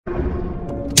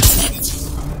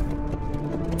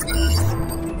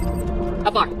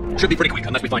How far? Should be pretty quick,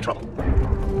 unless we find trouble.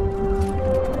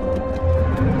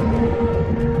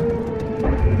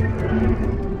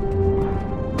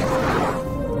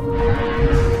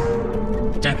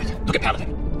 Damn it. Look at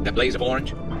Paladin. That blaze of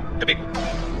orange. The big one.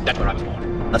 That's where I was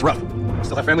born. That's rough.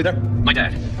 Still have family there? My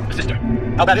dad. A sister.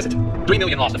 How bad is it? 3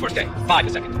 million lost the first day. 5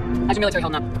 the second. How's your military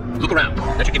holding up? Look around.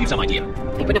 That should give you some idea.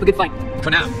 They put up a good fight. For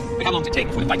now. But how long does it take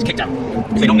before the fight's kicked out?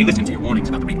 If they'd only listened to your warnings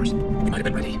about the Reapers, you might have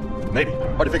been ready. Maybe.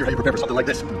 Hard to figure how you prepare for something like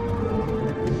this.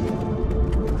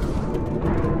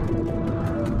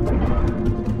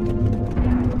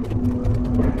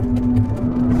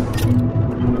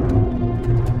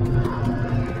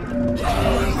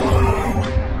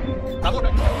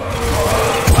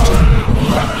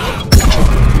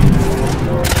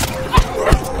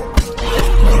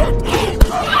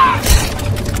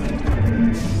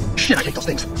 Shit, I hate those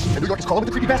things. And New York is crawling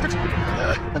with the creepy bastards?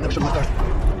 I never should have left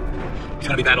Earth. It's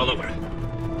gonna be bad all over.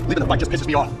 Leaving the fight just pisses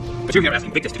me off. But you're here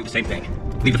asking Victus to do the same thing.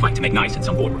 Leave the fight to make nice in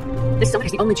some boardroom. This summit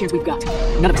is the only chance we've got.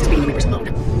 None of us is beating the Reapers alone.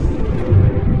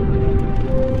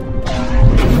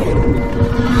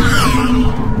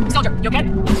 Soldier, you okay?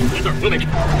 Yes, sir. We'll make it.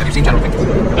 Have you seen General Victus?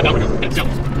 About Renault and himself.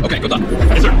 Okay, good luck.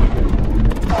 Yes, sir.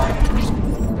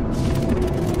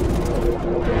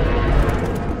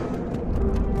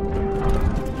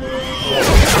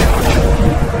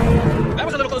 That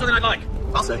was a little closer than I'd like.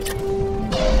 I'll say.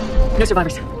 No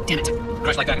survivors. Damn it. A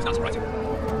crash like that is not surprising.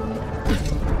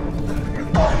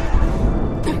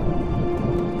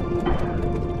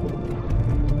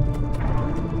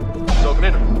 So,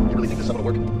 Commander, you really think this summit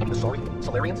will work? I mean, the sorry?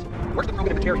 Solarians? Where's the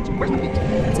Krogan and Batarians? Where's the meat?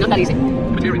 It's not that easy. The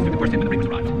Materials took the first hit when the Reapers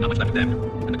arrived. Not much left of them.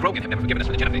 And the Krogan have never forgiven us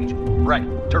for the genophage. Right.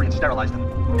 Turians sterilized them.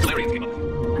 Solarians came up.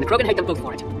 And the Krogan hate them both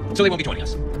for it. So they won't be joining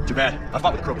us. Too bad. I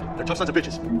fought with the Krogan. They're tough sons of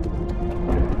bitches.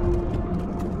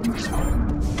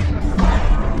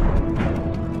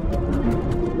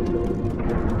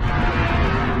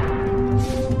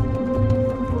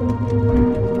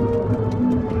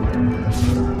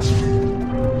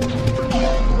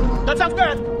 That sounds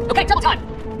bad! Okay, double time.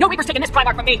 No Reapers taking this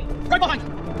Primarch from me. Right behind!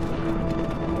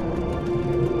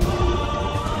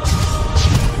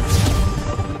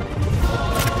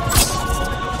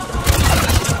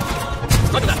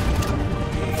 Look at that.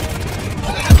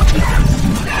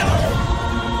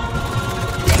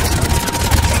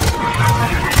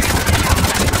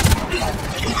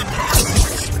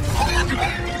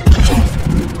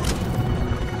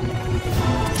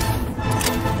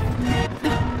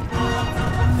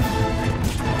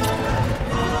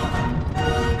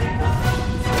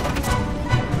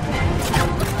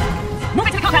 Move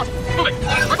it to the compound. Move it.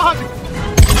 Right behind you.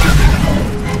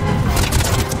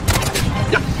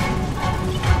 Yeah.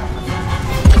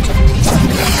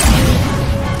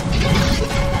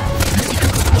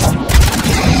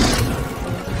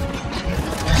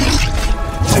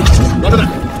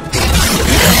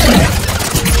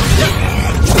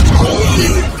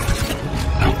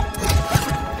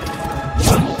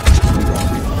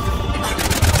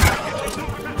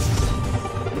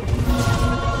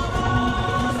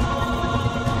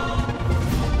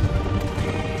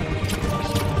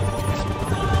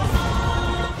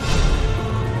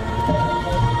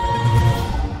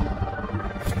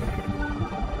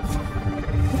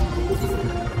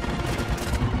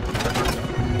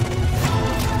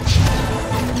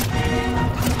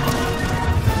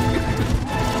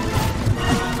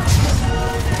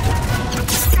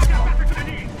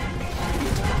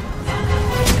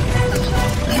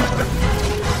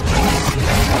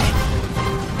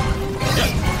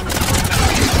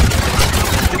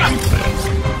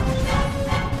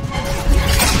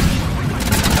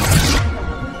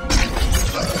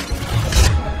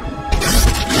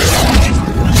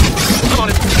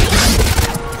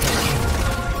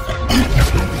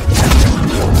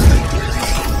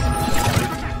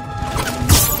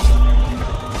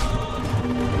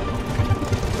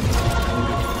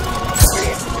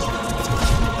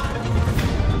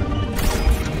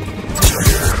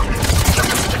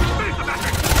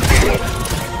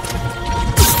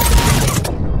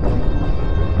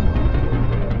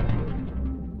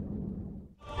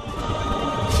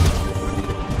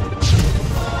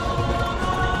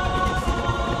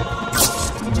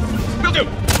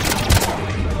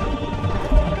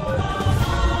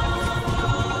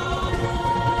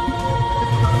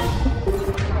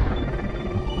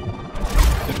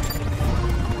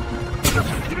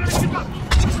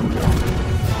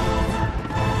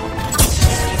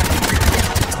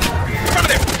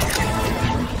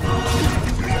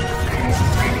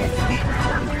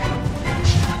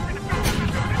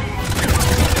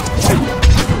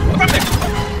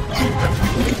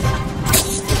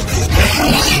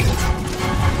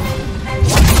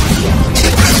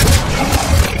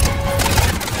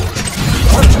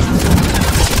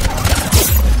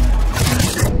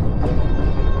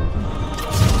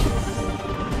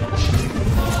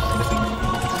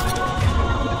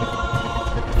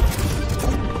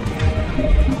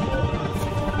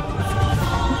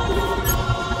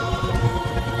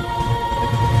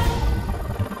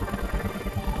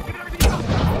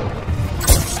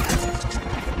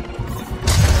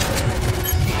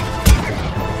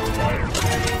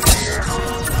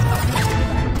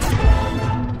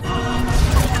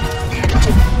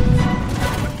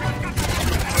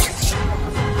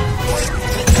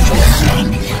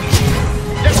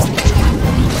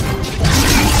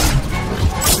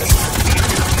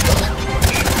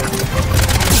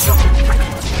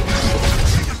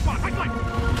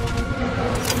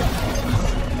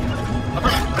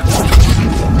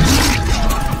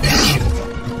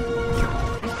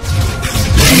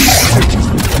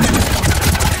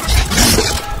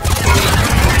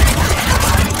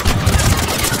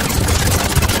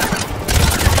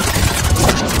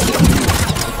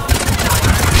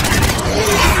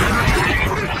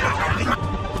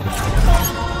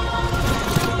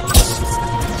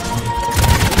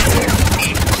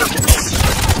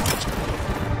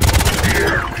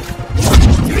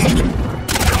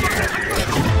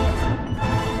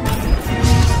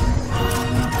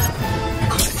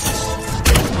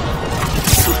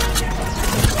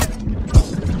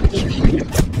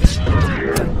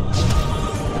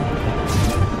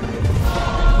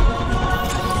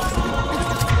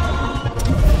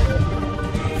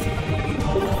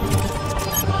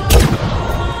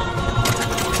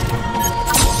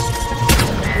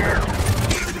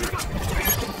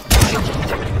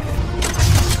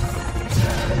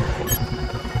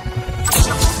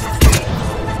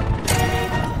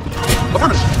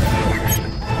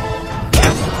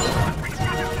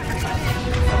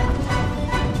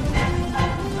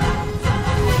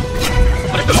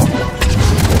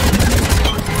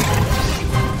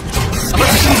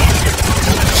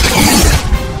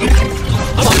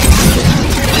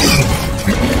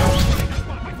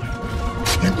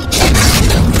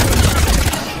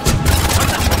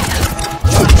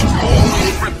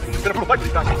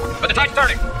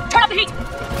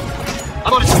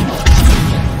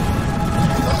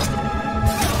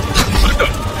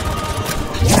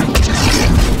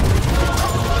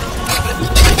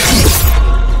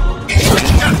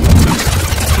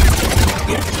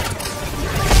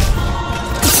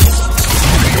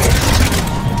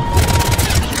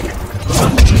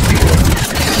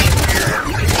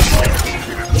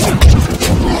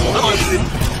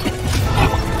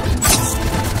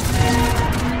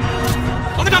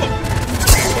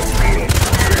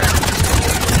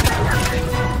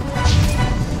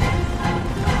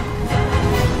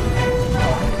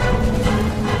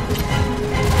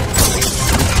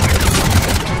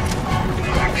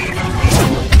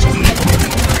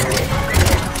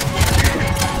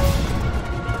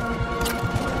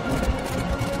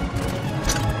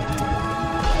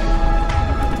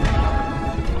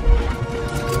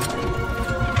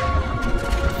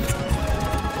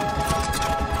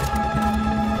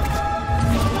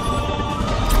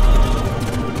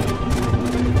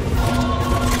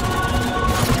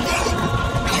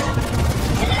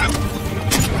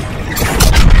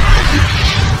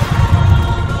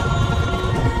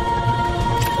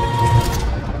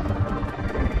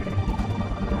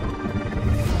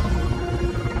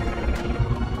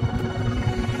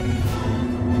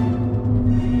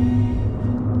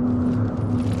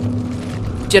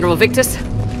 General Victus?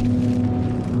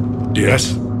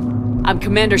 Yes? I'm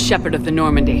Commander Shepard of the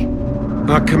Normandy.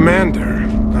 Commander.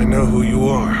 I know who you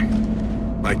are.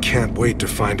 I can't wait to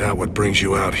find out what brings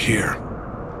you out here.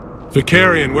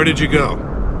 Vicarian, where did you go?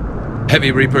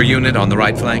 Heavy Reaper unit on the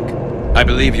right flank. I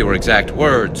believe your exact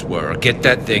words were, "Get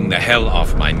that thing the hell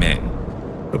off my men."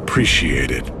 Appreciate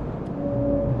it.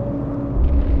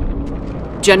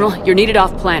 General, you're needed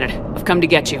off-planet. I've come to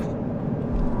get you.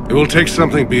 It will take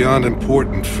something beyond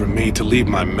important for me to leave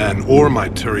my men or my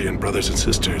Turian brothers and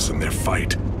sisters in their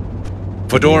fight.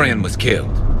 Fodorian was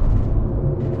killed.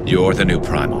 You're the new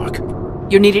Primarch.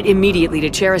 You're needed immediately to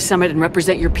chair a summit and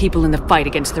represent your people in the fight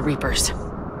against the Reapers.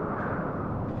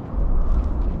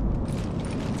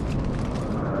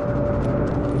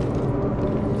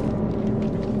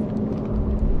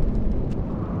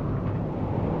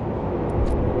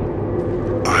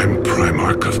 I'm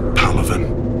Primarch of Palaven,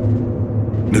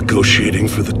 negotiating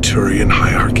for the Turian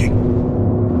hierarchy.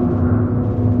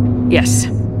 Yes.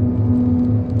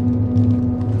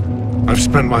 I've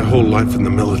spent my whole life in the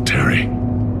military.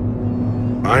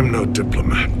 I'm no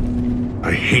diplomat.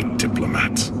 I hate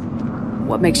diplomats.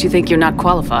 What makes you think you're not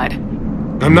qualified?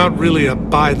 I'm not really a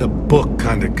by-the-book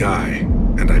kind of guy,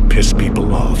 and I piss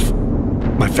people off.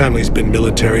 My family's been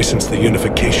military since the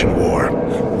Unification War.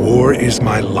 War is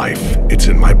my life. It's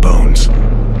in my bones.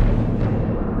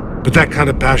 But that kind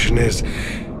of passion is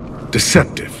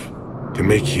deceptive. Can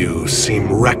make you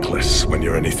seem reckless when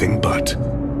you're anything but.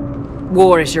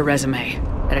 War is your resume.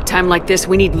 At a time like this,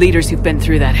 we need leaders who've been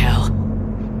through that hell.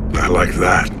 I like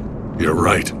that. You're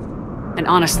right. And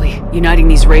honestly, uniting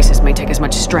these races may take as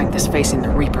much strength as facing the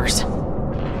Reapers.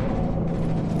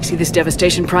 See this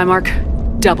devastation, Primarch?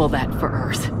 Double that for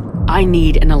Earth. I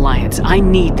need an alliance. I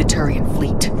need the Turian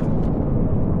fleet.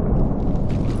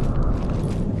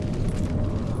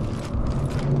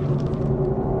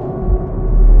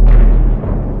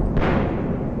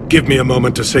 Give me a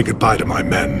moment to say goodbye to my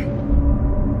men.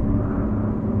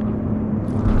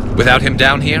 Without him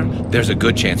down here, there's a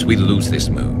good chance we lose this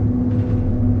moon.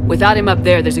 Without him up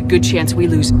there, there's a good chance we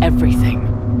lose everything.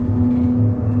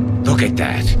 Look at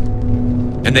that.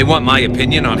 And they want my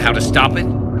opinion on how to stop it?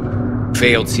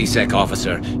 Failed CSEC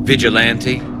officer,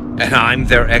 vigilante, and I'm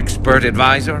their expert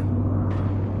advisor?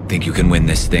 Think you can win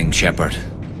this thing, Shepard?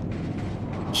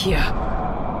 Yeah.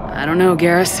 I don't know,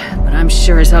 Garrus, but I'm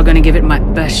sure as hell gonna give it my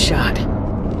best shot.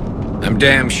 I'm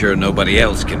damn sure nobody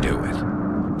else can do it.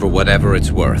 For whatever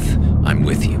it's worth, I'm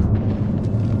with you.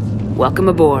 Welcome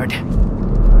aboard.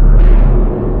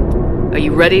 Are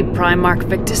you ready, Primarch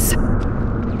Victus?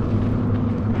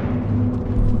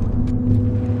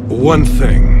 One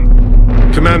thing.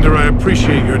 Commander, I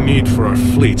appreciate your need for our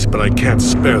fleets, but I can't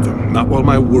spare them, not while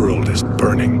my world is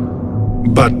burning.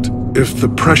 But if the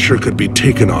pressure could be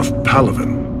taken off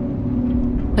Palaven...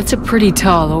 That's a pretty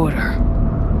tall order.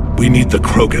 We need the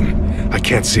Krogan. I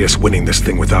can't see us winning this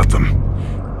thing without them.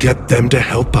 Get them to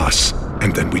help us,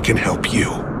 and then we can help you.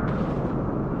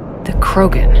 The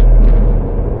Krogan?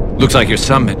 Looks like your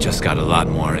summit just got a lot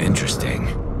more interesting.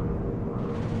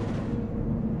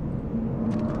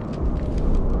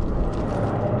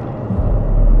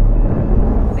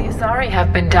 The Asari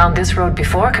have been down this road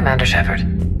before, Commander Shepard.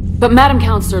 But Madam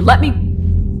Counselor, let me...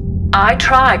 I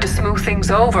tried to smooth things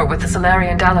over with the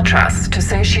Salarian Dalatras. To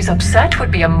say she's upset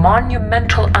would be a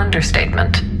monumental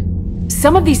understatement.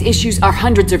 Some of these issues are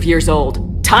hundreds of years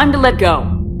old. Time to let go.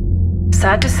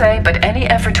 Sad to say, but any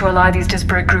effort to ally these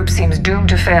disparate groups seems doomed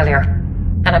to failure.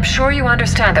 And I'm sure you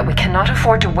understand that we cannot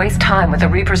afford to waste time with the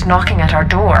Reapers knocking at our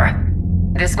door.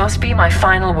 This must be my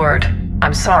final word.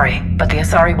 I'm sorry, but the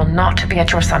Asari will not be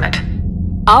at your summit.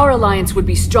 Our alliance would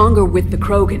be stronger with the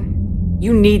Krogan.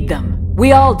 You need them.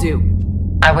 We all do.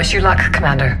 I wish you luck,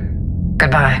 Commander.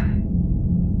 Goodbye.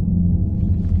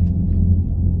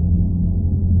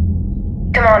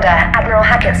 Commander, Admiral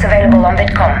Hackett's available on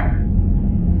VidCom.